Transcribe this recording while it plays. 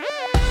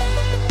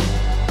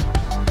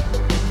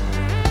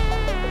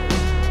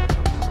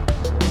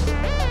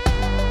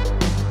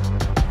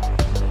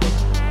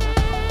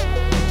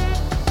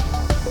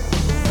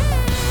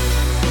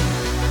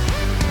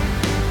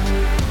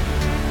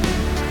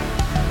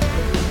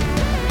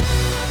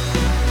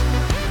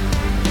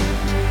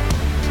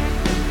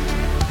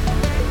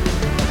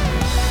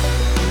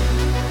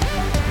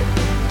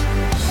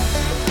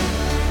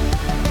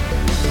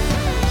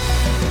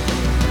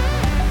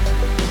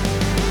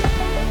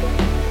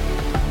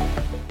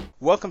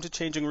Welcome to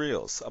Changing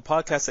Reels, a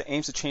podcast that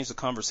aims to change the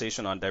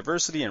conversation on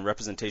diversity and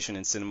representation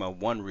in cinema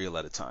one reel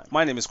at a time.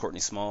 My name is Courtney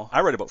Small.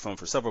 I write about film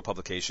for several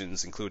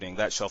publications, including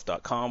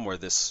ThatShelf.com, where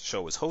this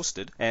show is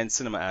hosted, and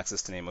Cinema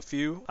Access, to name a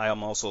few. I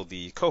am also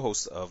the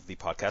co-host of the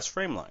podcast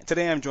Frameline.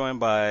 Today I'm joined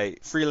by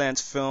freelance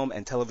film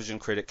and television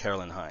critic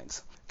Carolyn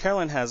Hines.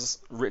 Carolyn has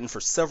written for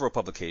several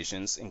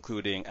publications,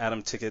 including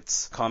Atom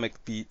Tickets,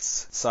 Comic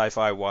Beats,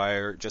 Sci-Fi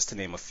Wire, just to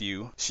name a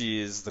few.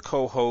 She is the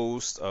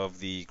co-host of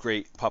the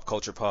great pop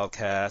culture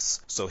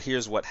podcast, So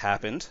Here's What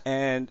Happened,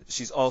 and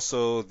she's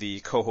also the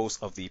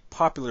co-host of the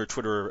popular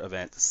Twitter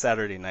event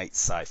Saturday Night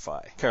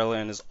Sci-Fi.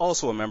 Carolyn is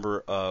also a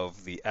member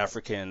of the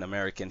African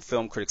American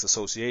Film Critics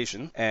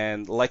Association,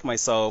 and like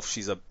myself,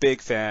 she's a big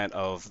fan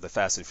of the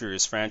Fast and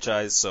Furious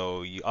franchise,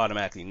 so you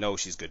automatically know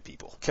she's good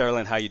people.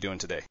 Carolyn, how you doing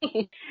today?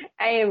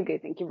 I am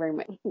good, thank you very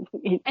much.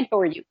 And how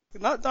are you?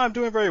 I'm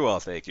doing very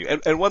well, thank you.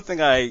 And one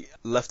thing I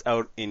left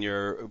out in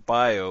your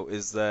bio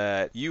is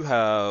that you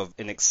have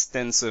an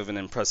extensive and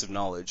impressive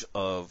knowledge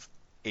of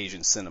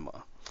Asian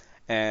cinema.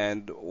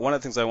 And one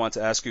of the things I want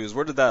to ask you is,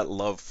 where did that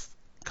love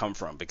come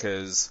from?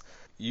 Because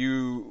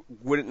you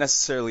wouldn't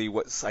necessarily,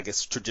 what I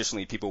guess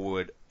traditionally people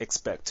would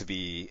expect to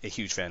be a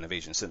huge fan of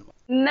Asian cinema.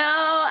 No,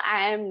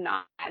 I'm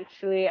not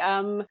actually.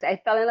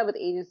 I fell in love with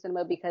Asian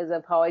cinema because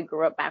of how I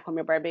grew up back home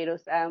in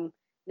Barbados.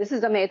 This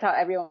is something I tell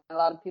everyone. A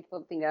lot of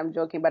people think I'm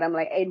joking, but I'm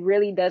like, it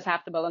really does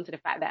have to belong to the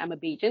fact that I'm a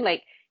Bajan.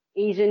 Like,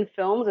 Asian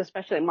films,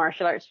 especially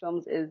martial arts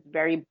films, is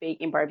very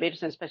big in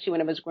Barbados, and especially when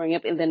I was growing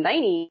up in the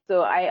 90s.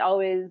 So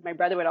my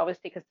brother would always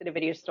take us to the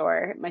video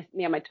store.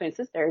 Me and my twin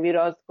sister, we'd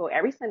always go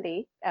every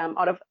Sunday.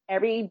 Out of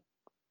every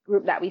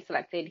group that we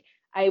selected,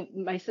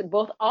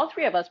 all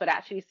three of us would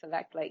actually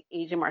select like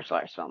Asian martial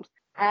arts films.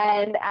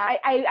 And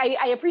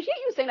I appreciate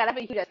you saying that I have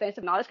a huge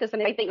extensive knowledge, because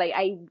I think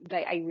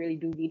I really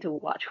do need to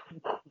watch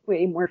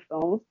way more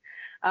films.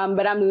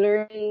 But I'm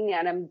learning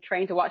and I'm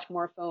trying to watch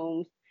more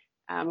films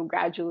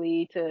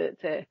gradually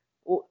to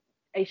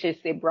I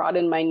should say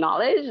broaden my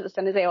knowledge.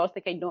 Sometimes I always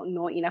think I don't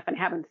know enough and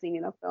haven't seen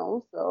enough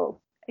films.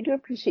 So I do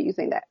appreciate you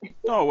saying that.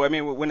 No, I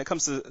mean, when it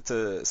comes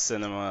to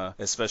cinema,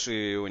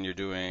 especially when you're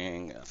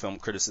doing film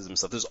criticism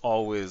stuff, there's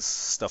always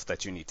stuff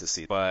that you need to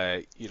see.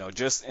 But,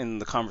 just in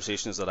the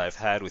conversations that I've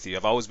had with you,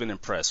 I've always been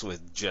impressed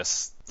with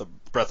just the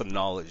breadth of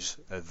knowledge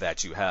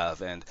that you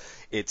have. And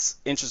it's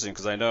interesting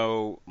because I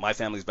know my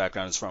family's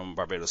background is from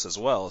Barbados as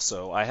well.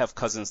 So I have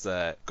cousins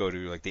that go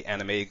to like the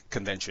anime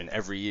convention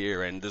every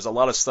year. And there's a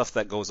lot of stuff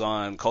that goes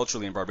on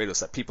culturally in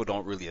Barbados that people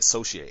don't really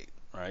associate.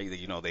 Right?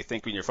 They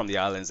think when you're from the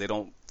islands, they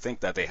don't think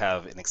that they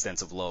have an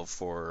extensive love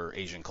for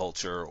Asian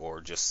culture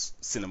or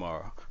just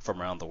cinema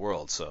from around the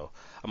world. So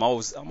I'm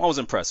always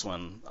impressed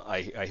when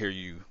I hear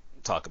you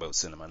talk about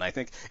cinema. And I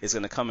think it's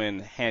going to come in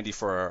handy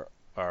for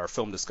our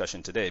film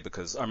discussion today,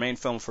 because our main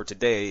film for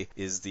today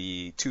is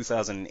the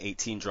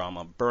 2018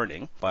 drama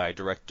Burning by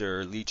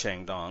director Lee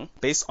Chang-dong.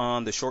 Based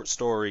on the short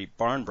story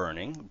Barn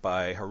Burning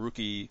by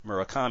Haruki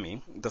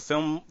Murakami, the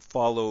film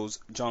follows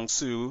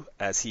Jong-soo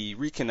as he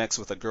reconnects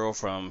with a girl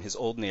from his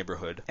old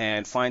neighborhood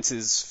and finds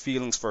his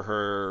feelings for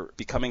her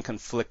becoming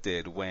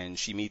conflicted when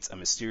she meets a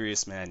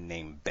mysterious man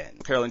named Ben.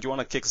 Carolyn, do you want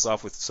to kick us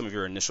off with some of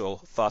your initial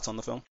thoughts on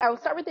the film? I will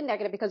start with the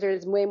negative, because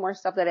there's way more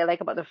stuff that I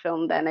like about the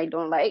film than I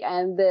don't like.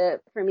 And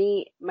for me,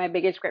 my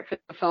biggest gripe for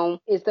the film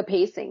is the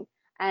pacing.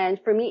 And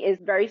for me,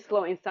 it's very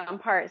slow in some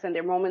parts, and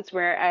there are moments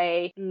where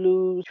I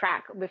lose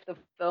track with the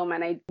film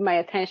and my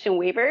attention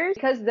wavers,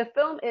 because the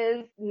film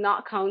is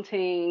not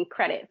counting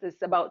credits.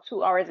 It's about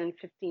 2 hours and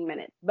 15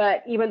 minutes.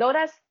 But even though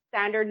that's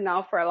standard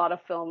now for a lot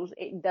of films,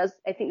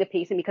 I think the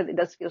pacing, because it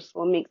does feel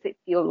slow, makes it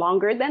feel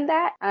longer than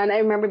that. And I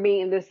remember being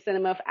in the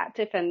cinema of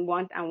Active and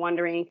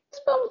wondering,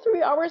 this film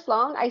 3 hours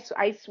long?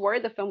 I swore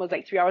the film was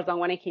like 3 hours long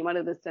when I came out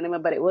of the cinema,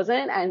 but it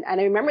wasn't. And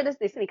I remember this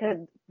because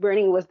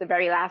Burning was the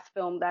very last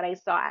film that I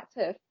saw at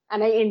TIFF.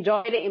 And I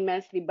enjoyed it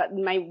immensely, but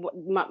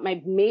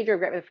my major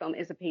regret with the film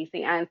is the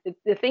pacing. And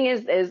the thing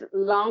is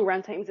long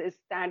run times is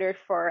standard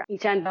for Lee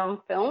Chang-dong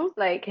films.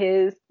 Like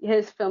his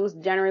films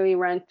generally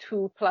run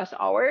 2+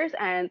 hours,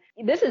 and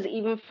this is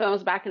even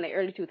films back in the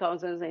early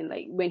 2000s, and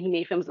like when he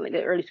made films in like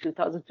the early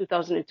 2000s,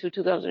 2002,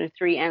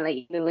 2003, and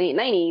like the late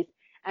 90s.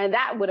 And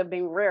that would have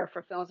been rare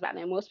for films back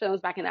then. Most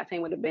films back in that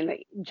time would have been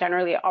like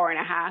generally an hour and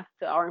a half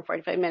to an hour and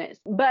 45 minutes.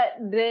 But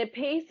the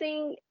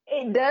pacing,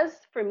 it does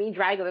for me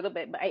drag a little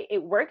bit, but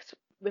it works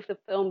with the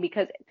film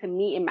because to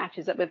me it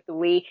matches up with the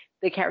way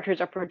the characters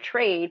are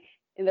portrayed.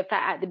 In the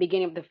fact at the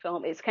beginning of the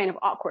film, it's kind of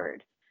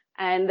awkward.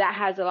 And that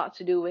has a lot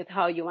to do with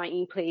how Yoo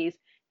Ah-in plays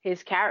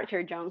his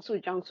character, Jong-soo.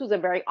 Jong-soo's a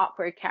very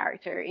awkward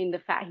character in the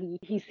fact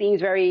he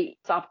seems very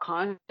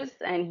self-conscious,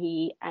 and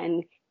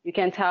you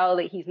can tell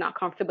that he's not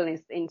comfortable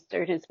in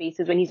certain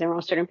spaces when he's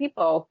around certain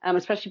people,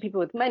 especially people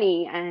with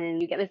money.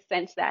 And you get a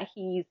sense that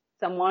he's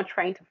someone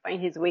trying to find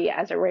his way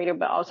as a writer,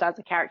 but also as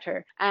a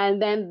character.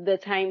 And then the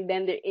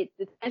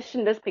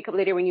tension does pick up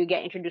later when you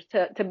get introduced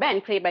to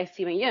Ben, played by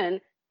Steven Yeun.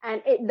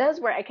 And it does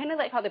work. I kind of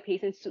like how the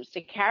pacing suits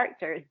the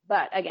characters,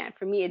 but again,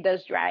 for me, it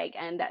does drag,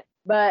 and that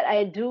But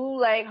I do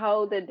like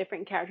how the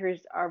different characters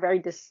are very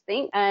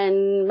distinct.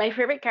 And my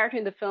favorite character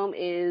in the film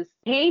is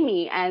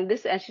Amy, and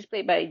she's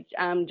played by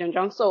Jung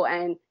Jong So.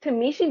 And to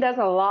me, she does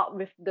a lot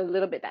with the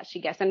little bit that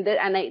she gets.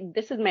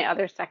 This is my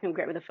other second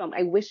regret with the film.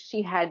 I wish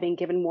she had been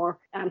given more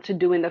to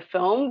do in the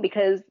film,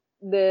 because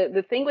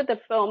the thing with the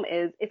film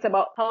is it's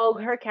about how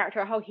her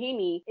character, how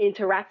Amy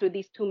interacts with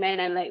these two men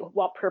and like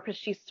what purpose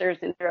she serves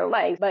in their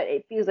lives. But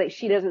it feels like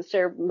she doesn't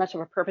serve much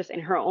of a purpose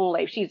in her own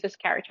life. She's this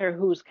character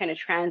who's kind of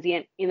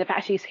transient in the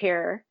fact she's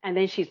here and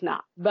then she's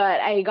not. But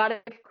I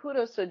gotta give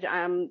kudos to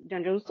Jung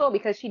Jung So,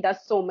 because she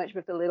does so much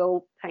with the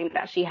little time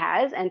that she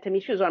has. And to me,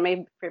 she was one of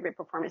my favorite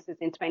performances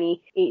in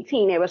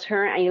 2018. It was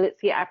her and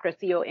Yalitza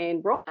Aparicio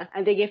in Roma,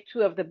 and they gave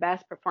two of the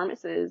best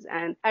performances.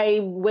 And I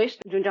wish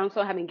Jung Jung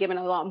So had been given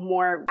a lot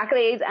more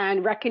accolades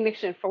and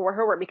recognition for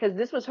her work, because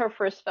this was her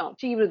first film.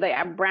 She was like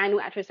a brand new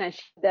actress, and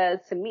she does,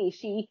 to me,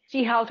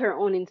 she held her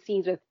own in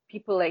scenes with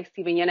people like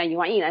Steven Yeun and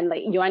Yuan Yin, and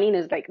like Yuan Yin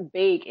is like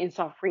big in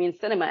South Korean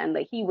cinema, and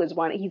like he's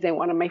in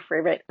one of my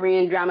favorite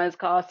Korean dramas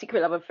called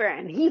Secret Love Affair,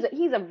 and he's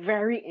a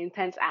very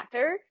intense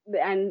actor,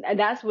 and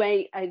that's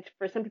why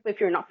for some people, if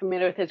you're not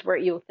familiar with his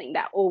work, you'll think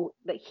that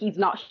like she's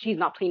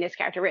not playing this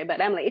character right,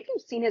 but I'm like, if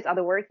you've seen his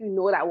other work, you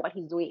know that what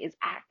he's doing is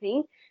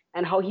acting,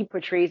 and how he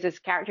portrays this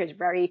character is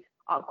very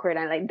awkward,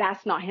 and like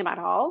that's not him at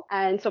all.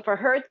 And so for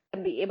her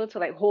to be able to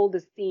like hold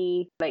the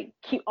scene, like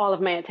keep all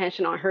of my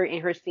attention on her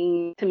in her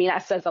scene, to me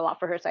that says a lot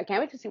for her. So I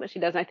can't wait to see what she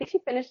does. And I think she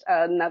finished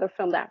another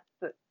film that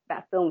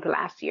filmed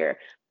last year,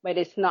 but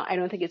I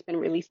don't think it's been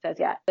released as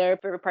yet. Their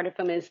favorite part of the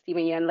film is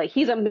Steven Yeun. Like,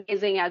 he's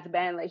amazing as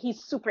Ben. Like,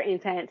 he's super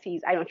intense.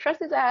 I don't trust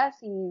his ass.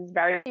 He's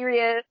very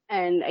serious.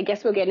 And I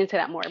guess we'll get into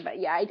that more. But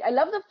yeah, I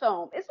love the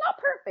film. It's not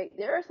perfect.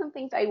 There are some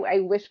things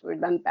I wish were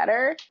done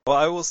better. Well,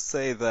 I will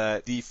say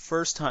that the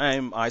first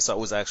time I saw it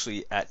was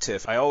actually at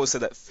TIFF. I always say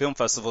that film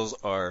festivals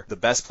are the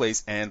best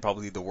place and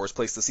probably the worst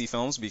place to see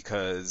films,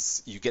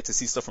 because you get to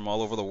see stuff from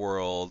all over the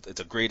world. It's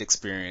a great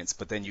experience,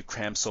 but then you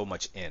cram so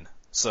much in.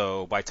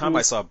 So by the time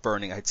I saw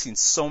Burning, I had seen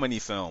so many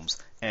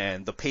films,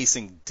 and the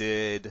pacing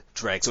did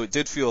drag, so it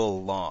did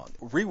feel long.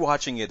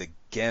 Rewatching it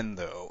again,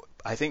 though,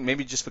 I think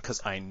maybe just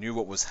because I knew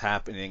what was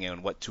happening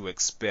and what to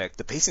expect,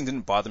 the pacing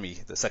didn't bother me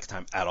the second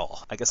time at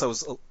all. I guess I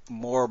was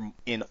more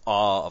in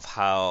awe of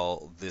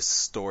how this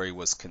story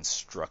was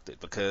constructed,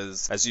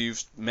 because as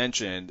you've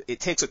mentioned, it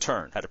takes a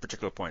turn at a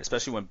particular point,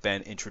 especially when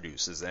Ben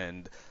introduces,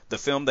 and the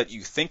film that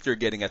you think you're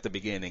getting at the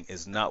beginning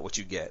is not what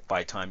you get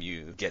by the time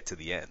you get to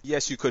the end.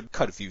 Yes, you could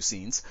cut a few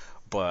scenes,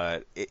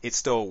 but it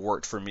still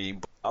worked for me.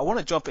 I want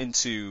to jump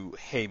into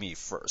Hae-mi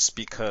first,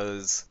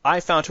 because I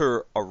found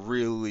her a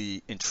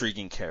really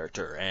intriguing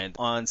character, and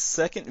on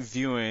second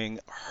viewing,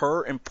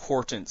 her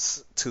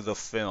importance to the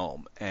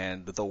film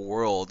and the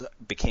world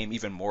became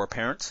even more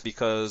apparent,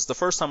 because the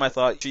first time I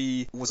thought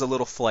she was a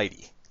little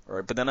flighty.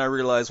 Right, but then I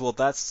realized, well,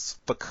 that's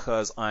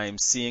because I'm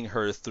seeing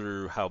her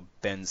through how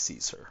Ben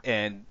sees her.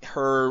 And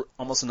her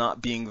almost not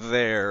being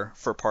there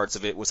for parts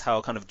of it was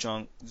how kind of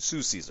Jung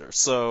Soo sees her.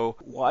 So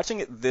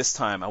watching it this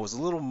time, I was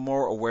a little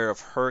more aware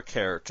of her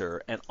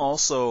character, and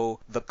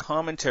also the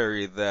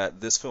commentary that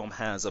this film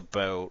has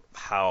about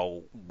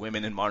how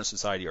women in modern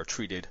society are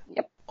treated.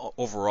 Yep.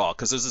 Overall,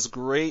 because there's this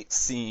great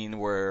scene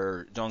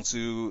where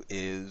Jung-soo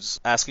is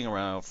asking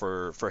around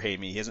for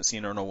Hae-mi. He hasn't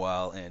seen her in a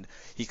while, and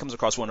he comes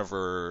across one of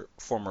her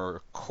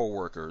former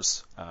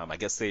co-workers. I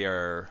guess they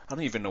are, I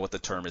don't even know what the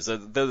term is. They're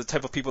the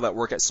type of people that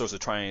work at stores to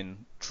try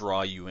and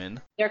draw you in.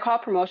 They're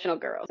called promotional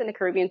girls in the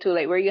Caribbean too,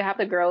 like where you have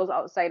the girls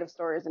outside of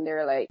stores and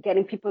they're like trying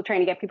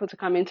to get people to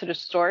come into the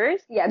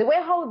stores. Yeah, the way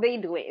how they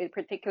do it in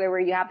particular, where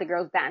you have the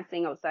girls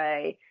dancing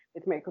outside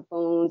with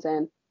microphones,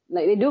 and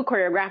like they do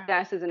choreographed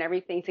dances and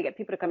everything to get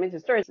people to come into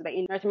stores. Like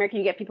in North America,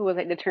 you get people with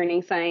like the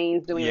turning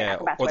signs doing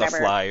acrobats, or whatever.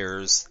 The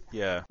flyers.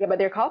 Yeah, but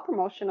they're called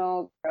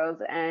promotional girls,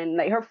 and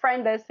like her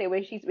friend does say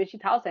when she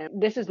tells him,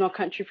 "This is no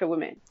country for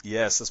women."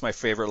 Yes, that's my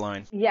favorite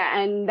line. Yeah,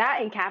 and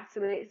that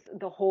encapsulates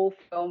the whole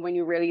film when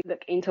you really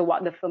look into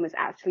what the film is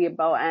actually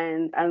about,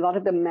 and a lot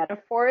of the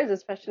metaphors,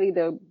 especially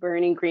the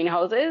burning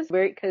greenhouses,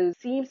 because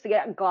it seems to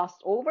get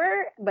glossed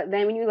over. But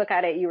then when you look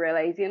at it, you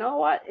realize, you know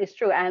what, it's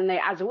true. And like,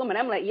 as a woman,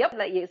 I'm like, yep,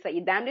 like it's like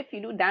you damned if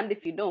you do, damned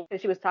if you don't. And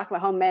she was talking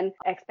about how men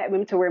expect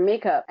women to wear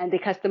makeup, and they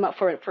cuss them up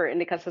for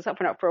and they cuss us up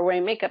for not for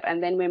wearing makeup,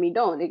 and then when we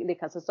don't, they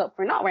cuss us up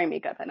for not wearing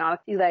makeup. And all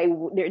she's like,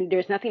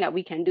 there's nothing that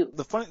we can do.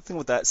 The funny thing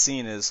with that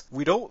scene is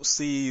we don't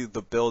see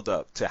the build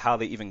up to how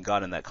they even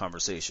got in that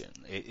conversation.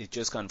 It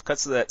just kind of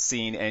cuts to that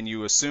scene, and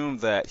you assume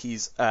that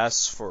he's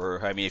asked for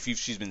her. I mean,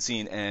 she's been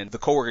seen, and the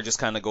coworker just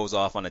kind of goes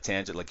off on a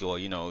tangent, like, well,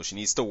 you know, she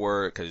needs to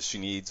work because she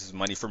needs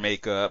money for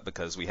makeup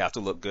because we have to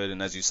look good.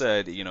 And as you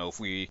said, you know, if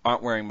we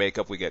aren't wearing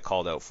makeup, we get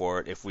called out out for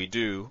it. If we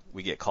do,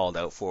 we get called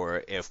out for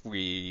it. If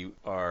we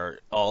are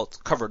all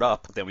covered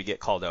up, then we get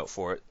called out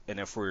for it. And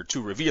if we're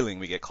too revealing,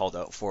 we get called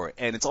out for it.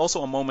 And it's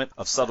also a moment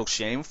of subtle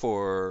shame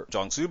for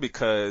Jong-soo,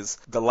 because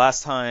the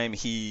last time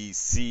he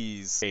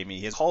sees Amy,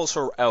 he calls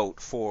her out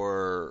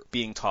for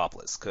being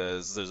topless,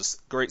 because there's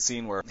this great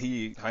scene where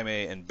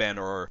Jaime and Ben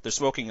they're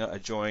smoking a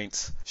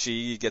joint.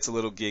 She gets a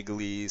little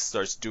giggly,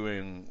 starts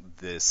doing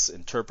this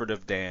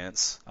interpretive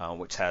dance,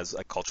 which has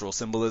a cultural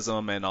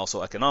symbolism and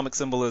also economic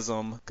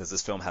symbolism, because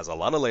this film has a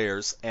lot of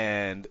layers,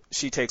 and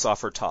she takes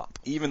off her top.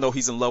 Even though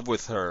he's in love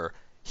with her,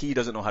 he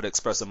doesn't know how to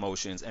express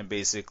emotions and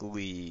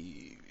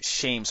basically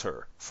shames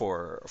her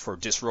for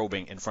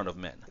disrobing in front of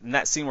men. In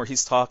that scene where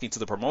he's talking to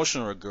the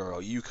promotional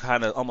girl, you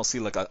kind of almost see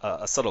like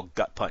a subtle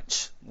gut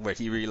punch where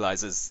he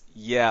realizes,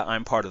 yeah,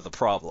 I'm part of the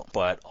problem.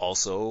 But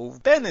also,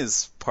 Ben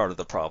is part of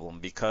the problem,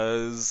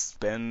 because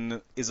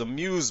Ben is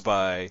amused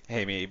by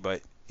Amy,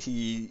 but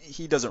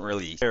he doesn't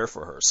really care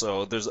for her.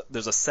 So there's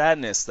a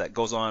sadness that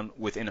goes on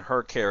within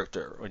her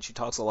character when she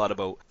talks a lot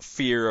about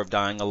fear of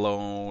dying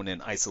alone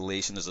and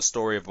isolation. There's a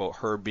story about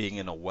her being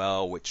in a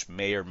well, which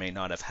may or may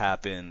not have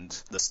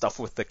happened. The stuff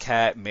with the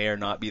cat may or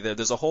not be there.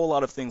 There's a whole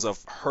lot of things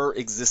of her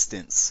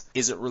existence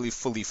isn't really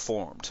fully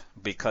formed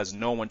because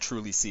no one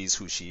truly sees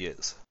who she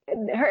is.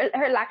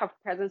 Her lack of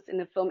presence in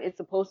the film is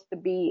supposed to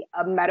be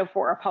a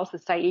metaphor of how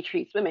society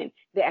treats women.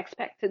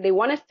 They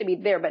want us to be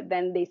there, but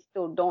then they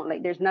still don't.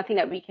 Like, there's nothing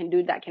that we can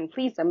do that can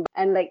please them.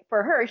 And like,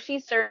 for her,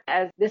 she served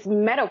as this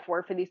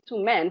metaphor for these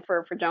two men.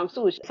 For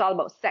Jong-soo, it's all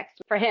about sex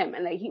for him,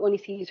 and like, he only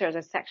sees her as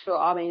a sexual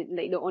object.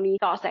 Like, the only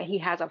thoughts that he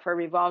has of her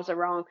revolves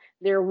around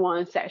their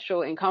one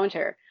sexual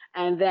encounter.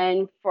 And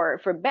then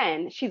for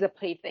Ben, she's a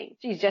plaything.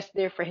 She's just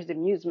there for his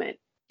amusement.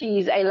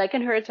 I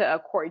liken her to a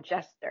court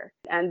jester,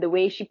 and the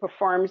way she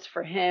performs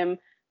for him,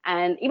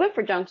 and even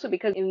for Jung-soo,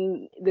 because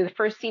in the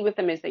first scene with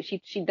him is that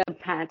she does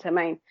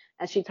pantomime,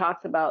 and she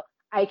talks about,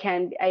 I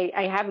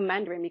have a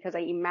Mandarin because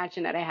I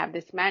imagine that I have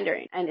this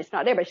Mandarin, and it's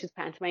not there, but she's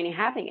pantomiming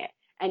having it.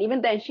 And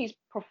even then, she's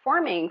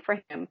performing for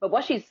him, but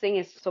what she's saying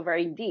is so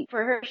very deep.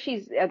 For her,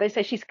 as I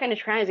said, she's kind of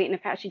transient. In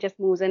fact, she just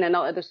moves in and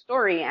out of the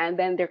story, and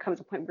then there comes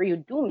a point where you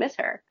do miss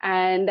her.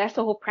 And that's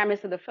the whole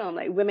premise of the film.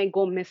 Like, women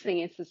go missing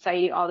in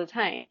society all the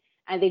time.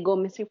 And they go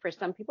missing for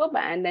some people,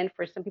 and then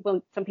for some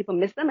people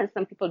miss them and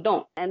some people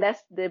don't. And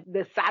that's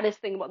the saddest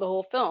thing about the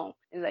whole film,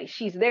 is like,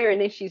 she's there and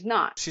then she's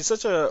not. She's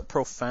such a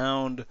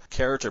profound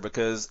character,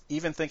 because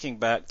even thinking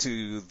back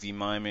to the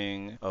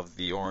miming of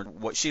the orange,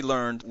 what she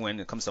learned when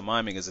it comes to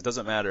miming is it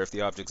doesn't matter if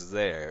the object is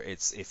there,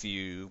 it's if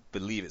you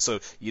believe it. So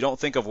you don't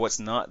think of what's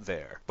not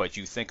there, but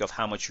you think of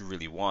how much you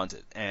really want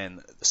it.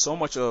 And so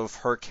much of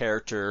her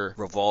character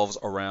revolves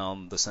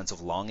around the sense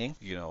of longing,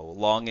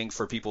 longing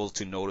for people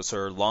to notice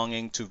her,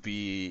 longing to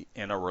be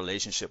in a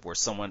relationship where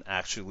someone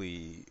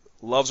actually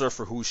loves her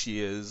for who she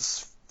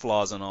is,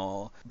 flaws and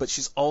all. But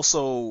she's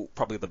also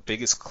probably the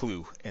biggest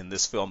clue in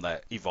this film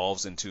that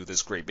evolves into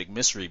this great big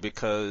mystery,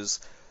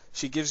 because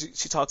she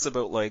talks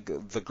about like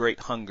the great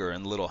hunger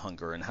and little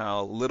hunger, and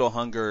how little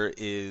hunger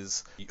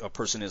is a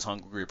person is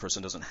hungry, a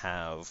person doesn't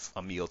have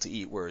a meal to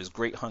eat, whereas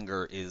great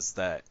hunger is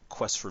that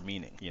quest for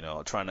meaning,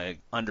 trying to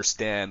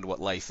understand what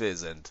life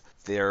is. And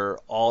they're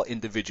all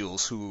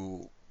individuals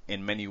who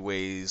in many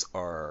ways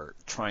are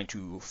trying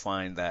to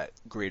find that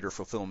greater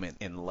fulfillment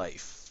in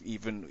life.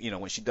 Even,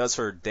 when she does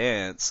her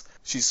dance,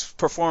 she's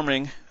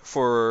performing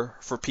for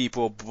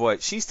people,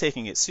 but she's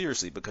taking it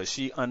seriously, because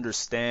she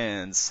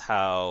understands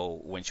how,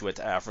 when she went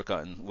to Africa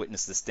and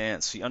witnessed this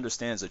dance, she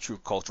understands the true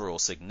cultural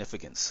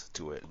significance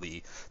to it,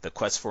 the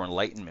quest for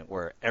enlightenment,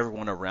 where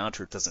everyone around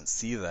her doesn't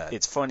see that.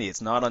 It's funny,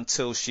 it's not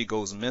until she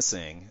goes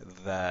missing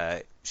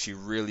that she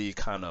really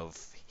kind of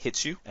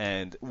hits you,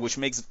 and which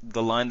makes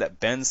the line that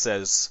Ben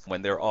says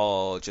when they're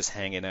all just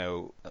hanging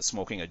out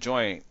smoking a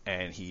joint,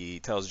 and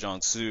he tells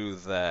Jong-soo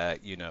that,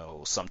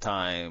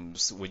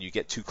 sometimes when you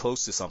get too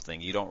close to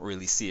something, you don't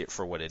really see it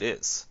for what it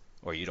is,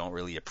 or you don't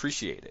really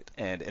appreciate it.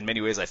 And in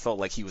many ways, I felt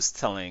like he was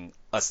telling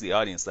us, the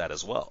audience, that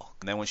as well.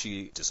 And then when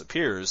she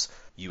disappears,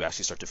 you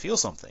actually start to feel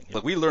something.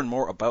 Like, we learn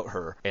more about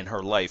her and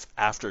her life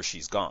after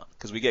she's gone,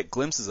 because we get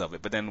glimpses of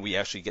it, but then we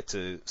actually get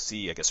to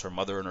see, I guess, her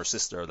mother and her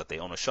sister, that they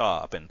own a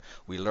shop, and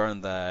we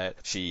learn that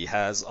she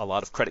has a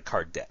lot of credit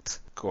card debt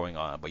going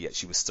on, but yet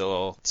she would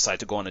still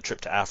decide to go on a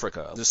trip to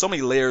Africa. There's so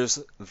many layers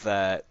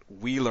that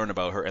we learn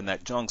about her and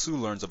that Jong-soo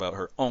learns about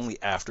her only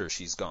after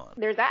she's gone.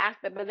 There's that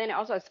aspect, but then it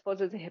also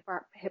exposes the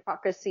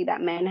hypocrisy that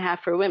men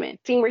have for women.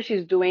 Seeing where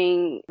she's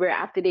doing, where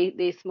after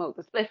they smoke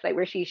the spliff, like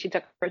where she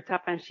took her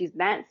top and she's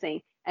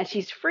dancing and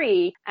she's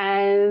free,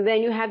 and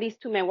then you have these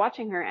two men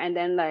watching her, and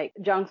then like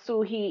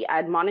Jong-soo, he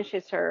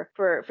admonishes her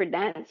for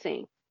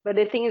dancing. But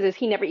the thing is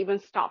he never even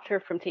stopped her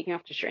from taking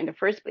off the shirt in the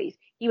first place.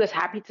 he was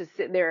happy to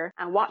sit there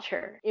and watch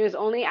her. It was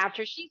only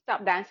after she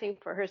stopped dancing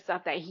for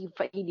herself that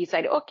he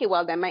decided, okay,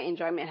 well then my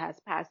enjoyment has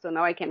passed, so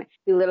now I can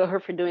belittle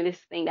her for doing this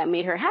thing that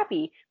made her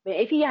happy. But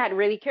if he had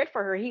really cared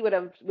for her, he would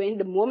have, when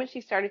the moment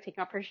she started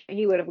taking off her shirt,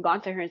 he would have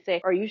gone to her and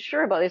say, "Are you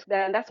sure about this?"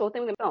 Then that's the whole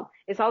thing with the film.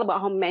 It's all about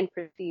how men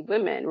perceive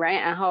women,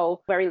 right? And how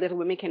very little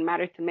women can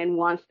matter to men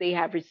once they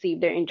have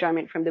received their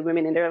enjoyment from the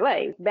women in their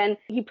lives. Ben,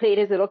 he played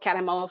his little cat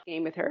and mouse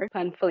game with her,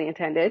 pun fully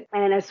intended.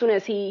 And as soon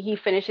as he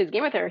finished his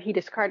game with her, he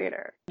discarded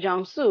her.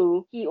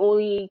 Jong-soo, he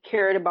only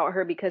cared about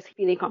her because he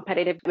feeling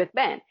competitive with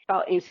Ben,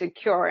 felt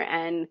insecure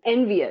and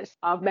envious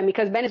of Ben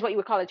because Ben is what you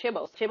would call a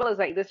chaebol. Chaebol is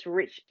like this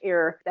rich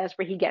heir. That's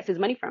where he gets his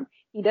money from.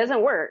 He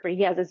doesn't work, but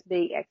he has this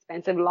big,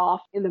 expensive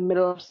loft in the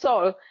middle of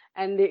Seoul,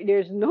 and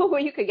there's no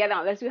way you could get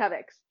out unless you have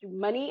extra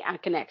money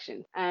and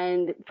connections.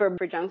 And for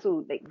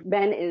Jung-soo, like,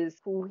 Ben is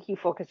who he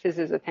focuses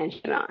his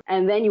attention on.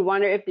 And then you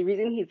wonder if the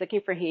reason he's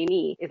looking for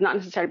Hae-mi is not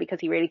necessarily because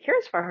he really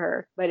cares for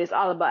her, but it's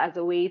all about as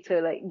a way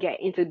to like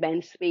get into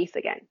Ben's space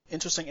again.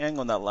 Interesting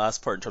angle on that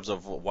last part in terms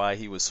of why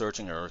he was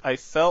searching her. I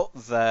felt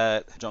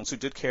that Jung-soo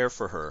did care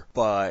for her,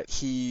 but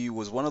he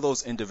was one of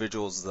those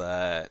individuals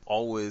that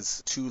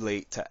always too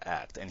late to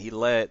act, and he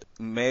let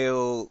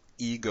male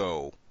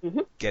ego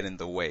get in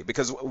the way.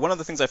 Because one of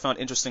the things I found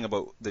interesting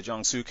about the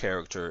Jung-soo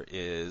character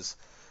is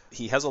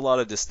he has a lot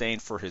of disdain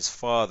for his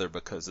father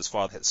because his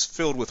father is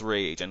filled with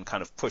rage and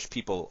kind of pushed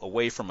people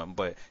away from him.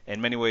 But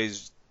in many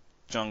ways,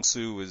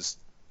 Jung-soo is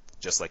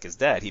just like his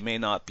dad. He may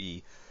not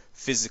be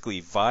physically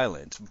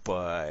violent,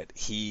 but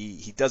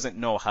he doesn't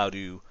know how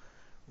to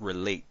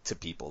relate to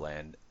people,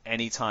 and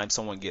anytime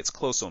someone gets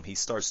close to him, he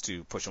starts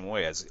to push them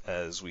away,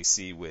 as we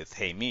see with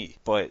Hae-mi.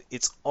 But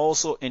it's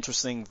also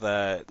interesting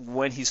that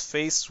when he's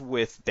faced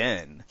with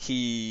Ben,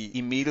 he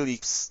immediately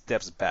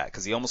steps back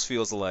because he almost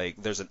feels like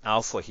there's an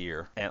alpha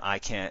here and I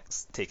can't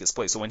take his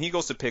place. So when he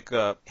goes to pick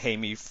up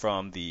Hae-mi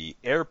from the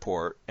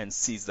airport and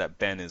sees that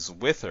Ben is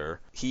with her,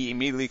 he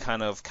immediately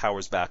kind of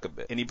cowers back a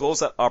bit, and he blows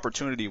that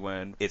opportunity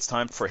when it's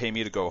time for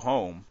Hae-mi to go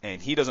home,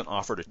 and he doesn't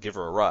offer to give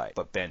her a ride,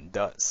 but Ben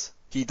does.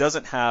 He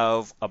doesn't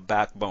have a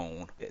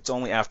backbone. It's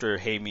only after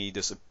Hae-mi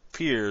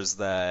disappears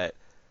that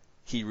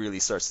he really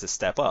starts to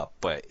step up.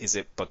 But is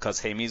it because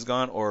Hae-mi's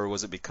gone, or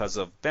was it because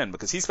of Ben?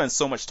 Because he spends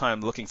so much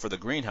time looking for the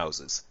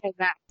greenhouses.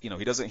 Exactly. You know,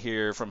 he doesn't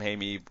hear from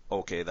Hae-mi,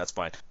 okay, that's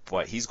fine.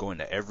 But he's going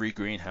to every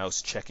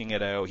greenhouse, checking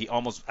it out. He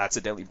almost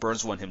accidentally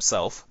burns one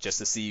himself just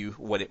to see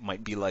what it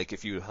might be like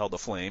if you held a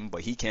flame,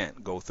 but he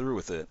can't go through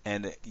with it.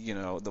 And, you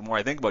know, the more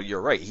I think about it,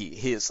 you're right.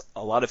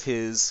 A lot of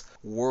his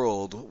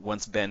world,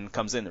 once Ben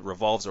comes in, it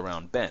revolves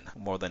around Ben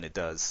more than it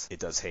does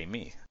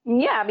Hae-mi.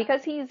 Yeah,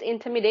 because he's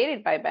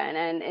intimidated by Ben,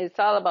 and it's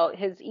all about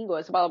his ego.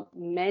 It's about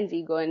men's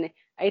ego, and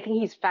I think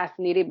he's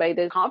fascinated by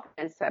the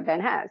confidence that Ben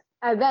has.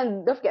 And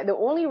then don't forget, the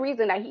only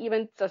reason that he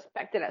even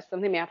suspected that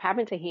something may have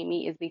happened to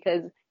Hae-mi is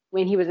because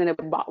when he was in the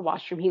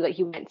washroom,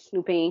 he went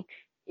snooping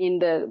in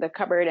the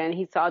cupboard and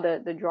he saw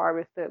the drawer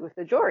with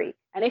the jewelry.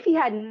 And if he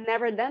had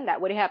never done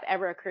that, would it have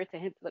ever occurred to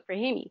him to look for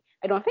Hae-mi?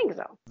 I don't think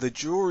so. The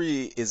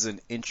jewelry is an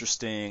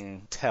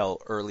interesting tell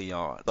early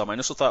on. So my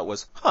initial thought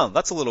was,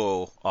 that's a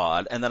little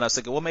odd. And then I was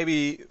thinking, well,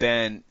 maybe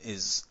Ben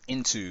is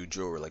into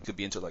jewelry, like could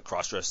be into like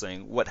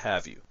cross-dressing, what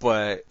have you.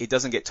 But it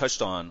doesn't get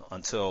touched on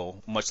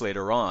until much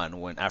later on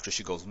when after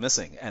she goes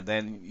missing. And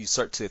then you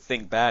start to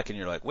think back and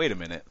you're like, wait a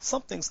minute,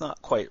 something's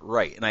not quite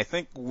right. And I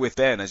think with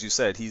Ben, as you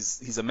said,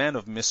 he's a man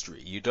of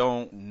mystery. You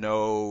don't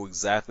know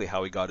exactly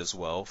how he got his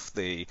wealth.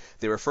 They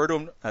refer to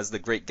him as the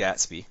Great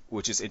Gatsby,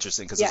 which is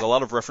interesting because there's a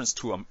lot of reference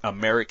to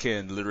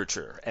American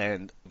literature,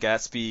 and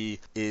Gatsby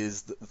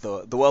is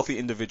the wealthy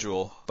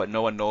individual, but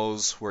no one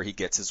knows where he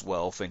gets his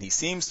wealth, and he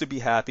seems to be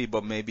happy,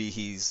 but maybe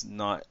he's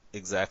not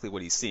exactly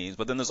what he seems.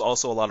 But then there's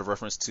also a lot of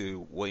reference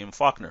to William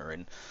Faulkner,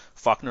 and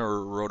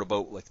Faulkner wrote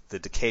about like the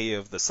decay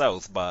of the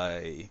South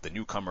by the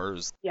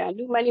newcomers. Yeah,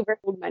 new money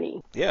versus old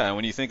money. Yeah, and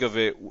when you think of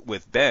it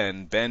with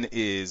Ben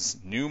is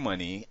new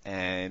money,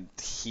 and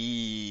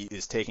he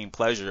is taking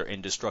pleasure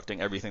in destructing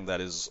everything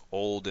that is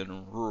old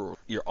and rural.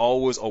 You're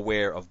always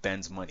aware of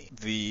Ben's money.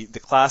 The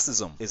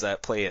classism is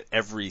at play at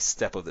every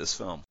step of this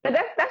film. But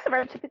that's a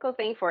very typical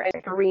thing for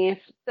Korean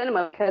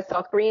cinema, because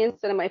South Korean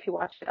cinema, if you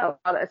watch it,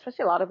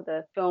 especially a lot of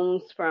the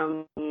films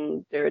from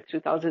the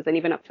 2000s and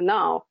even up to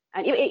now,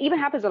 and it even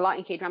happens a lot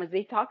in K-dramas.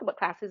 They talk about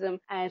classism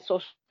and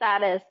social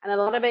status, and a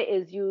lot of it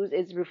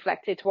is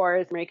reflected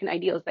towards American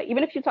ideals. Like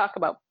even if you talk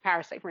about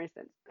Parasite, for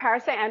instance,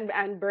 Parasite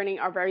and Burning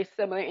are very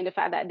similar in the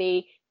fact that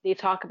they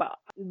talk about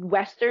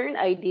Western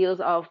ideals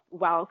of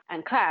wealth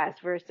and class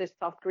versus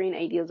South Korean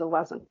ideals of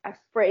wealth and class.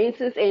 For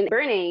instance, in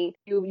Burning,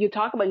 you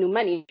talk about new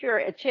money. Sure,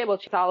 a chaebol,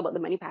 it's all about the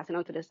money passing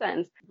on to the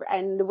sons.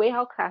 And the way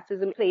how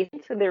classism plays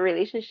into their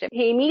relationship.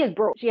 Hae-mi is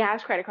broke. She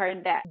has credit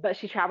card debt, but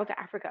she traveled to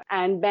Africa.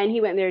 And Ben,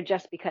 he went there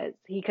just because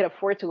he could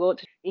afford to go.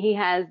 He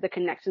has the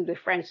connections with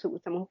friends,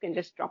 someone who can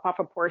just drop off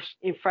a Porsche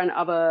in front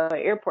of a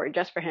airport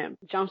just for him.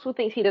 Jung-soo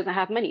thinks he doesn't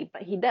have money,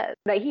 but he does.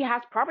 Like he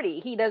has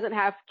property. He doesn't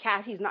have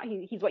cash. He's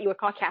what you would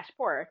call cash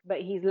poor,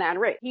 but he's land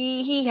rich.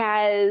 He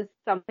has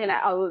something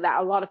that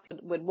a lot of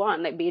people would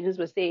want, like Bajans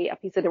would say, a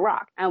piece of the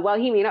rock. And while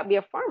he may not be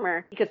a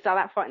farmer, he could sell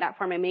that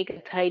farm and make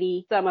a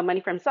tidy sum of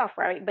money for himself,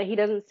 right? But he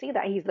doesn't see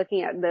that. He's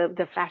looking at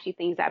the flashy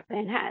things that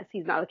Ben has.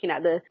 He's not looking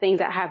at the things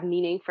that have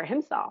meaning for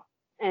himself.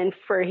 And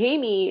for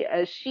Hamey,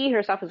 she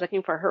herself is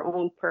looking for her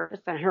own purpose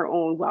and her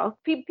own wealth.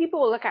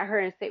 People will look at her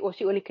and say, well,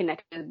 she only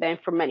connected with Ben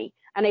for money.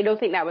 And I don't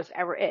think that was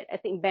ever it. I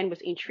think Ben was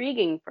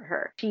intriguing for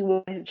her. She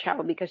wanted to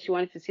travel because she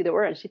wanted to see the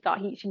world. And she thought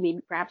she maybe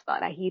perhaps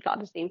thought that he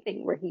thought the same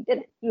thing, where he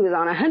didn't. He was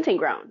on a hunting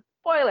ground.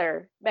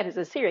 Spoiler, Ben is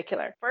a serial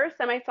killer. First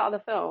time I saw the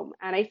film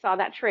and I saw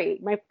that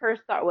trait, my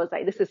first thought was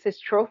like, this is his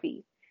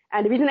trophy.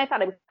 And the reason I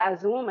thought it was,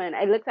 as a woman,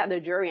 I looked at the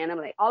jury and I'm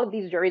like, all of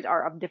these juries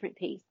are of different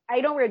tastes.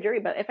 I don't wear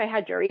jewelry, but if I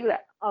had jewelry,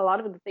 a lot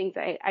of the things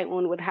I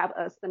own would have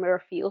a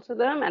similar feel to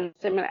them and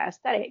similar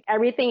aesthetic.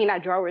 Everything in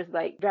that drawer was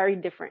like very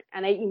different.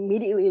 And I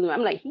immediately knew,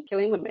 I'm like, he's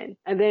killing women.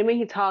 And then when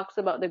he talks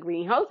about the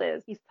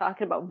greenhouses, he's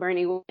talking about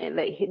burning women.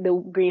 Like the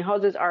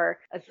greenhouses are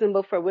a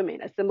symbol for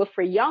women, a symbol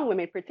for young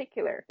women in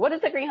particular. What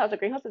is a greenhouse? A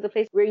greenhouse is a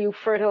place where you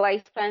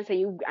fertilize plants and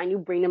you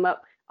bring them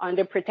up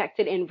under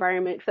protected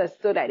environment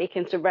so that they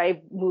can survive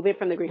moving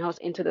from the greenhouse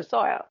into the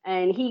soil.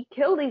 And he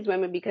killed these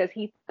women because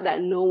he thought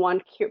that no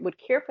one would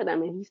care for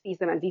them, and he sees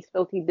them as these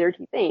filthy,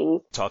 dirty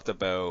things. Talked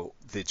about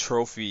the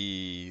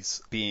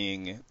trophies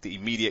being the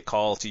immediate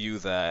call to you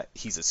that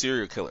he's a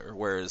serial killer,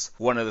 whereas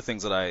one of the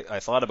things that I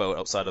thought about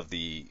outside of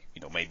the,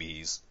 maybe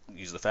he's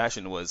used the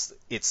fashion, was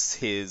it's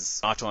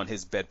his notch on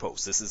his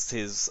bedpost. This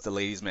is the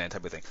ladies' man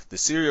type of thing. The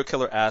serial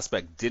killer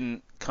aspect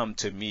didn't come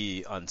to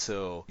me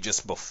until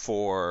just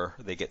before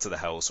they get to the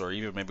house, or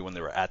even maybe when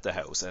they were at the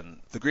house. And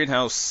the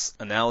greenhouse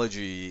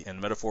analogy and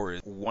metaphor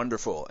is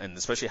wonderful, and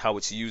especially how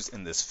it's used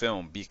in this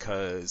film,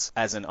 because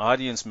as an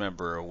audience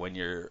member, when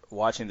you're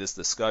watching this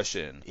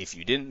discussion, if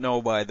you didn't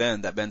know by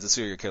then that Ben's a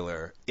serial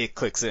killer, it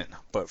clicks in.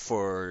 But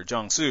for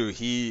Jong-soo,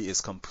 he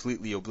is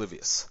completely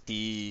oblivious.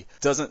 He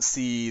doesn't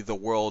see the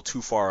world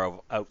too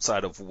far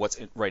outside of what's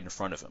right in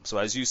front of him. So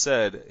as you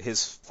said,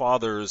 his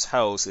father's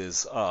house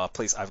is a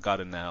place I've got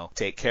to now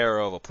take care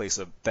of, a place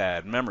of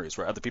bad memories,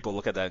 where other people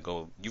look at that and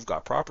go, you've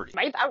got property.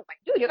 Right? I was like,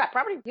 dude, you got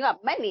property, you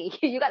got money,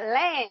 you got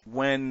land.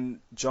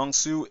 When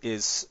Jong-soo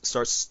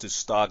starts to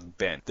stalk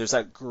Ben, there's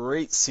that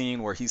great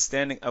scene where he's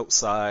standing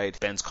outside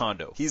Ben's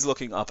condo. He's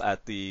looking up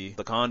at the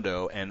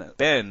condo, and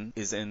Ben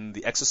is in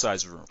the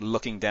exercise room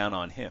looking down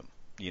on him.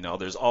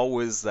 There's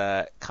always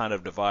that kind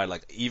of divide,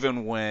 like,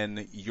 even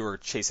when you're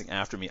chasing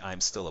after me,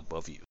 I'm still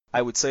above you.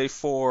 I would say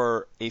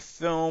for a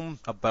film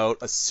about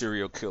a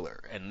serial killer,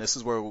 and this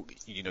is where,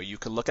 you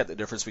can look at the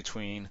difference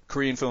between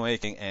Korean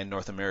filmmaking and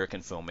North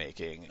American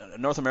filmmaking. A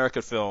North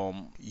American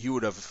film, you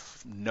would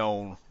have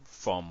known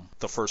from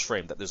the first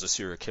frame that there's a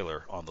serial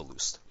killer on the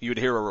loose. You would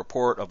hear a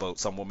report about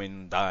some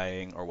woman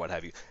dying or what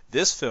have you.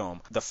 This film,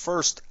 the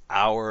first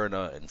hour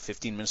and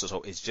 15 minutes or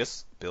so, is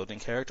just building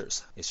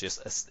characters. It's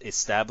just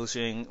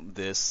establishing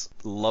this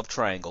love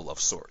triangle of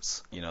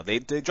sorts. They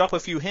drop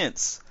a few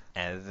hints,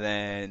 and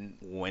then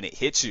when it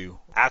hits you,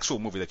 actual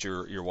movie that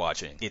you're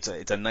watching, it's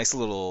a nice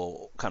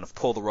little kind of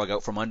pull the rug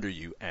out from under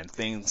you, and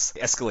things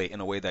escalate in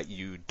a way that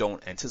you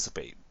don't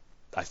anticipate.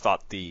 I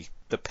thought the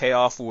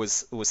payoff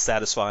was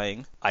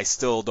satisfying. I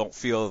still don't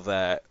feel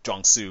that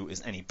Jong-soo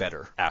is any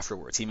better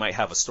afterwards. He might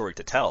have a story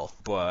to tell,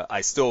 but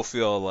I still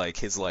feel like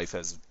his life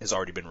has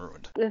already been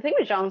ruined. The thing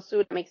with Jong-soo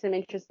that makes him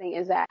interesting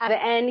is that at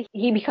the end,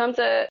 he becomes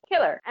a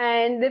killer.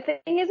 And the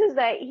thing is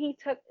that he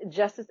took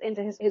justice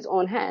into his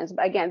own hands.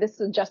 But again, this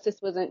justice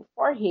wasn't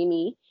for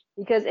Hamey.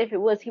 Because if it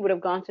was, he would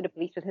have gone to the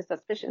police with his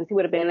suspicions. He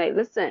would have been like,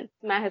 listen,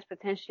 this man has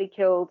potentially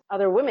killed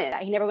other women.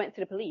 He never went to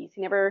the police.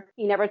 He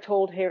never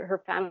told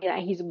her family that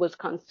he was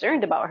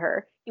concerned about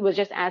her. He was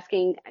just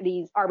asking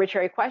these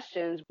arbitrary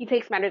questions. He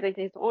takes matters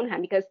into his own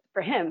hand because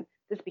for him,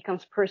 this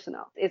becomes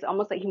personal. It's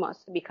almost like he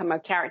wants to become a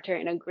character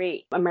in a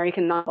great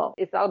American novel.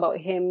 It's all about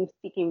him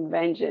seeking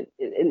vengeance.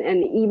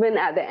 And even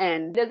at the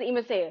end, doesn't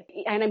even say,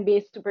 and I'm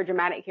being super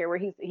dramatic here, where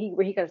he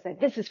could have said,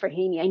 this is for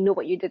Hamey. I know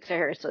what you did to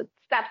her. So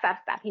stop.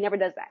 He never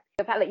does that.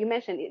 The fact that you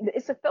mentioned,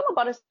 it's a film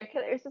about a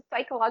killer. It's a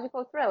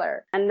psychological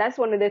thriller. And that's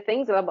one of the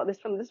things about this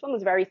film. This film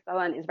is very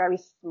sullen, it's very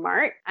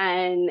smart,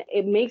 and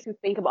it makes you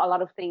think about a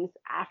lot of things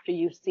after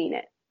you've seen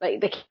it.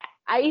 Like the cat.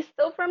 I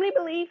still firmly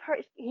believe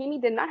Hamey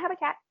did not have a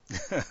cat.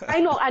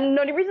 I know. And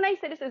no, the reason I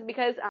say this is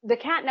because the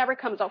cat never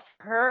comes off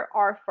her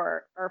or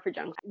for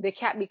Jung. The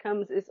cat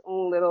becomes its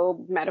own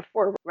little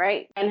metaphor,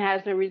 right? And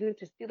has no reason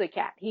to steal the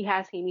cat. He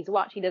has Hamey's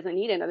watch. He doesn't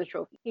need another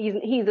trophy.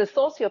 He's a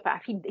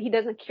sociopath. He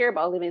doesn't care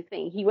about a living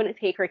thing. He wouldn't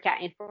take her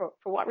cat in for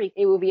what reason?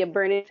 It would be a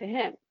burden to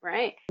him,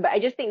 right? But I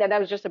just think that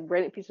was just a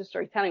brilliant piece of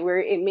storytelling where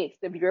it makes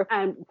the viewer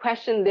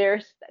question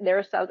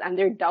themselves and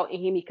their doubt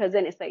in him, because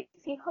then it's like,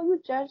 see how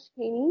you judge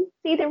Hamey?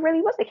 See, there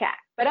really was a cat.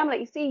 But I'm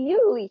like, see,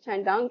 you, Lee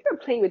Chan-dong, you're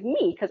playing with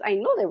me because I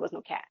know there was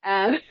no cat.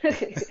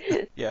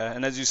 Yeah,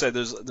 and as you said,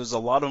 there's a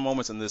lot of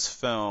moments in this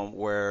film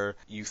where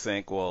you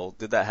think, well,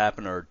 did that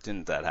happen or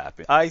didn't that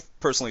happen? I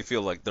personally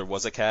feel like there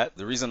was a cat.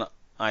 The reason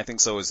I think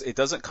so. Is it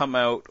doesn't come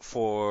out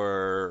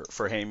for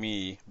Hey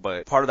Me,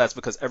 but part of that's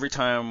because every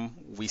time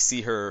we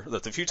see her, the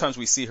few times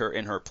we see her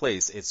in her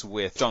place, it's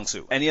with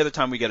Jung-soo. Any other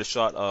time we get a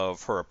shot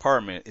of her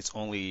apartment, it's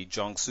only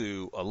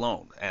Jung-soo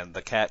alone, and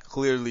the cat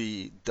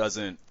clearly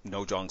doesn't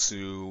know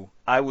Jung-soo.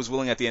 I was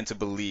willing at the end to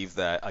believe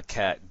that a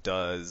cat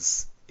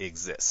does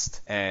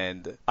exist,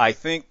 and I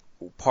think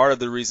part of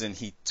the reason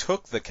he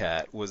took the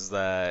cat was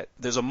that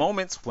there's a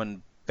moment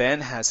when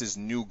Ben has his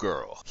new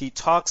girl. He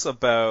talks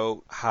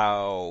about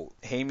how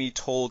Haimi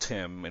told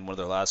him in one of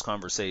their last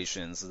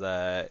conversations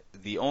that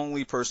the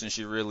only person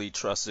she really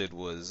trusted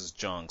was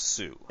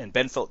Jung-soo. And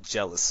Ben felt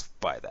jealous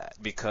by that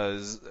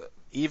because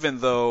even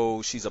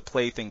though she's a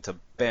plaything to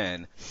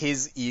Ben,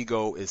 his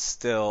ego is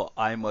still,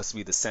 I must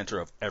be the center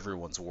of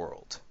everyone's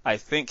world. I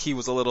think he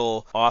was a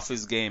little off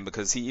his game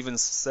because he even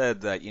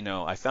said that,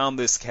 I found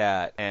this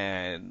cat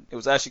and it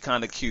was actually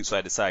kind of cute, so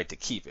I decided to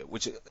keep it,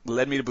 which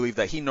led me to believe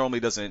that he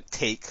normally doesn't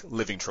take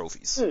living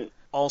trophies.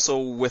 Also,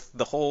 with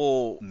the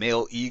whole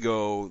male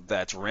ego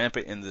that's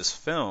rampant in this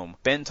film,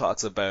 Ben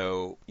talks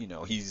about,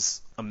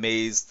 he's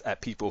amazed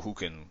at people who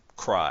can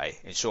cry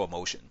and show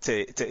emotion.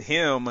 To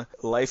him,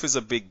 life is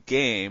a big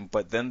game,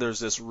 but then there's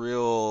this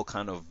real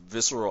kind of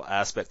visceral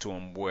aspect to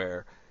him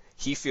where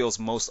he feels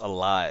most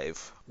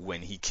alive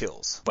when he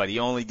kills, but he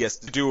only gets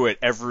to do it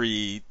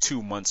every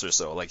 2 months or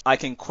so. Like, I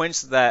can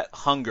quench that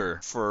hunger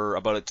for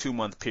about a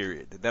 2-month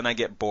period. Then I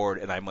get bored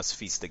and I must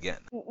feast again.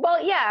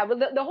 Well, yeah,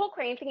 but the whole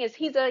Crane thing is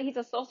he's a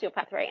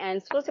sociopath, right?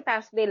 And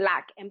sociopaths, they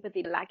lack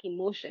empathy, they lack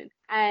emotion.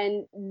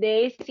 And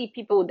they see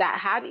people that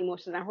have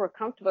emotions and who are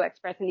comfortable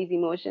expressing these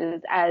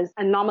emotions as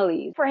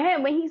anomalies. For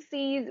him, when he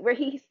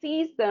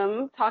sees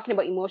them talking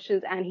about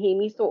emotions and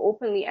Haimi so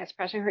openly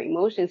expressing her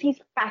emotions, he's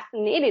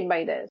fascinated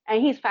by this.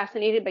 And he's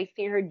fascinated by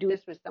seeing her do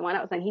this with someone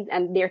else,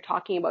 and they're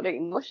talking about their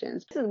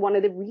emotions. This is one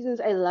of the reasons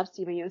I love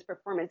Steven Yeun's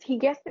performance. He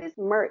gets this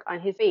smirk on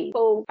his face.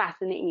 So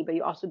fascinate me, but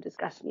you also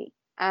disgust me.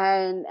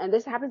 And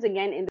this happens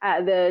again in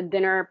the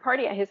dinner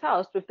party at his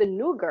house with the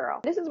new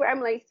girl. This is where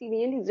I'm like, Steven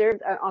Yeun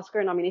deserved an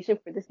Oscar nomination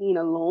for this scene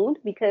alone,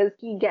 because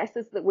he gets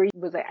this where he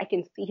was like, I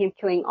can see him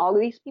killing all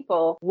of these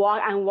people,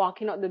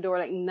 walking out the door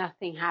like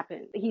nothing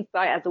happened. He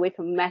saw it as a way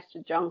to mess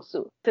with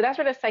Jung-soo. So that's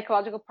where the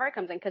psychological part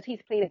comes in, because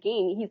he's playing a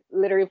game. He's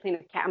literally playing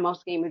a cat and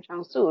mouse game with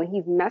Jung-soo, and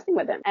he's messing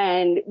with him.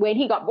 And when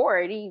he got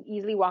bored, he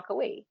easily walked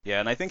away.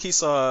 Yeah, and I think he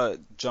saw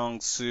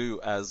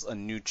Jung-soo as a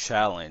new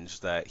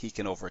challenge that he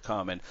can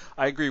overcome. And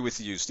I agree with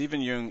you.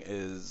 Steven Yeun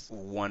is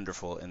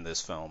wonderful in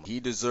this film. He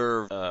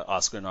deserved an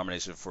Oscar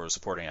nomination for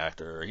supporting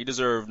actor. He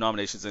deserved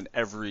nominations in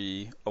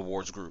every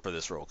awards group for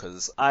this role,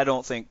 because I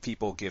don't think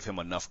people give him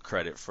enough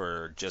credit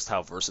for just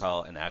how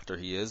versatile an actor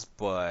he is,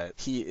 but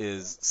he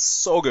is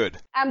so good.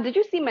 Did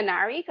you see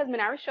Minari? Because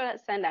Minari showed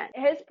at Sundance.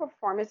 His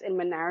performance in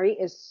Minari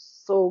is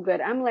so good.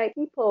 I'm like,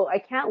 I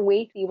can't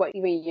wait to see what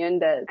Steven Yeun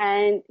does.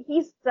 And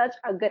he's such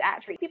a good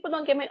actor. People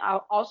don't give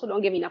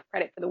enough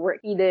credit for the work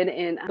he did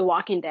in The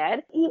Walking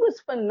Dead. He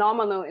was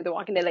phenomenal in The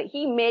Walking Dead. Like,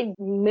 he made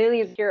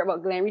millions care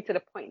about Glenn Reed to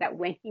the point that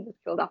when he was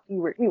killed off, we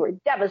were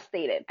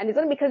devastated. And it's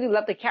not because you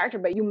love the character,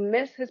 but you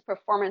miss his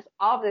performance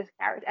of this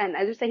character. And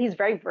as you said, he's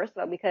very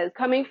versatile, because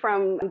coming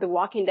from The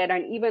Walking Dead,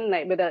 and even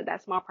like with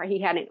that small part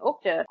he had in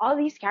Okja, all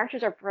these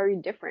characters are very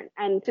different.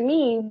 And to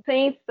me,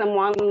 playing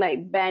someone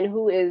like Ben,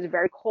 who is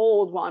very cold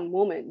one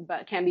moment,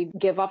 but can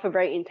give off a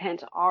very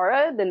intense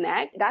aura the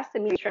next, that's to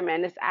me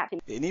tremendous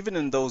acting. And even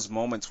in those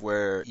moments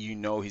where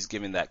he's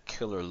giving that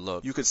killer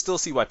look, you could still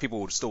see why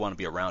people would still want to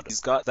be around him. He's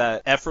got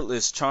that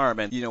effortless charm,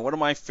 and one of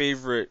my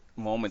favorite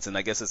moments, and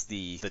I guess it's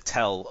the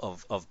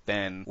tell of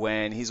Ben,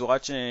 when he's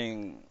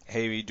watching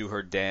Hae do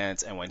her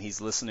dance, and when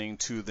he's listening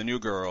to the new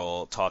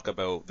girl talk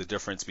about the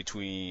difference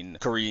between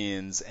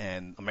Koreans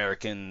and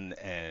American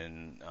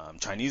and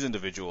Chinese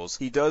individuals,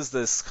 he does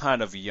this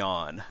kind of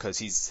yawn because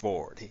he's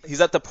bored. He's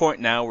at the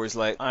point now where he's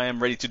like, I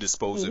am ready to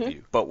dispose of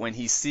you. But when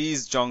he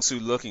sees Jung-soo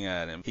looking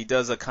at him, he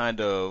does a kind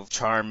of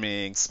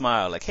charming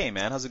smile, like, hey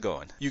man, how's it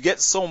going? You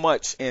get so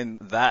much in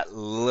that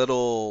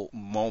little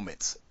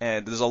moment.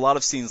 And there's a lot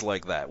of scenes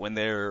like that when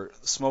they're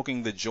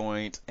smoking the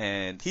joint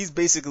and he's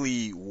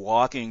basically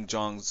walking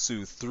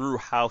Jung-soo through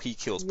how he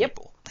kills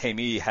people.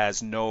 Hae-mi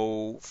has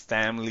no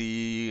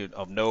family,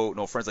 of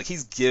no friends. Like,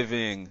 he's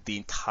giving the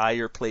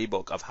entire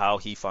playbook of how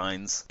he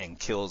finds and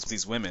kills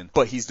these women,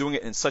 but he's doing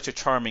it in such a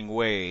charming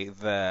way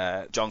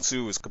that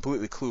Jung-soo is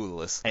completely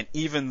clueless. And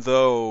even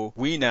though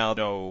we now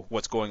know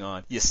what's going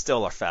on, you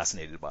still are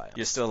fascinated by it.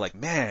 You're still like,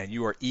 man,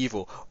 you are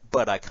evil,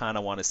 but I kind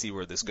of want to see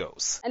where this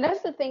goes. And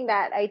that's the thing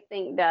that I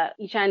think that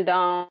Lee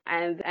Chan-dong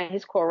and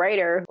his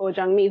co-writer, Oh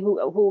Jung-mi,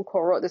 who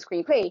co-wrote the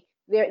screenplay,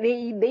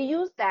 they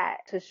use that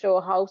to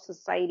show how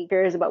society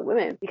cares about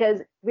women,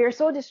 because we're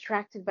so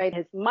distracted by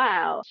his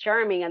smile,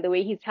 charming, and the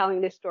way he's telling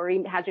this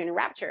story has you in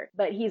rapture.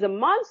 But he's a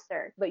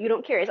monster, but you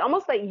don't care. It's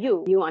almost like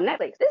you on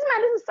Netflix. This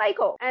man is a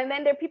psycho. And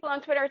then there are people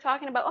on Twitter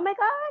talking about, oh my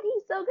God,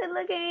 he's so good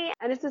looking.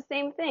 And it's the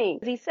same thing.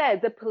 He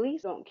said the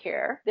police don't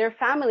care. Their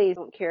families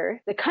don't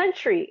care. The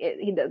country,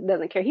 he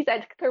doesn't care. He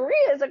said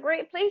Korea is a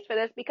great place for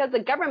this because the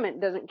government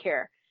doesn't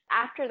care.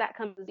 after that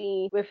comes the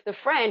scene with the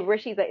friend where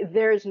she's like,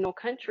 there's no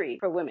country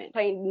for women.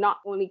 Playing not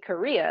only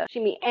Korea, she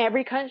mean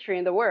every country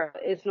in the world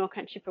is no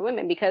country for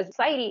women because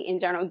society in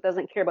general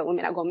doesn't care about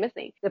women that go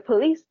missing. The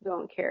police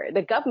don't care.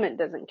 The government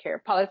doesn't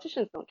care.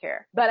 Politicians don't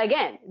care. But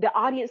again, the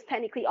audience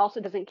technically also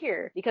doesn't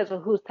care because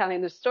of who's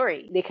telling the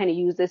story. They kind of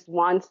use this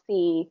one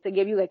scene to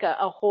give you like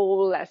a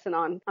whole lesson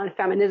on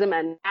feminism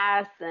and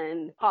class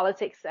and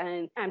politics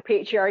and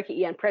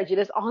patriarchy and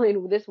prejudice all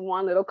in this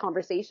one little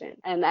conversation.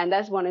 And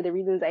that's one of the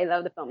reasons I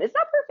love the film. It's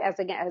not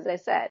perfect as I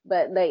said,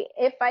 but like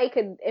if I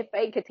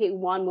could take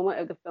one moment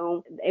of the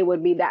film, it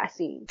would be that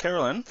scene.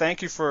 Carolyn,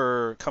 thank you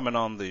for coming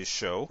on the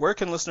show. Where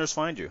can listeners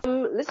find you?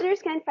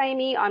 Listeners can find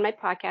me on my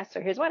podcast,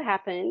 So Here's What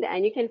Happened,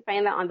 and you can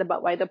find that on the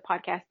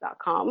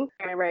ButWhyThePodcast.com.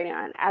 I'm writing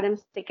on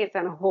Adam's Tickets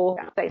and Whole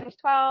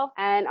 12,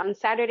 and on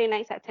Saturday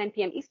nights at 10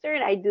 p.m.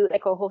 Eastern, I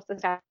co-host the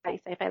Saturday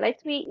Night Sci-Fi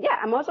Live Tweet. Yeah,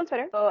 I'm also on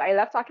Twitter, so I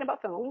love talking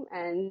about film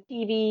and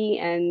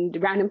TV and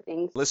random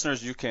things.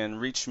 Listeners, you can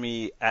reach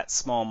me at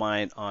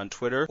SmallMind on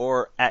Twitter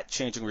or at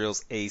Changing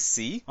Reels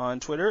AC on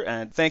Twitter.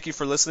 And thank you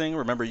for listening.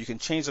 Remember, you can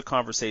change the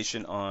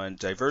conversation on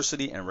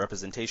diversity and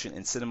representation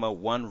in cinema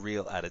one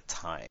reel at a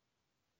time.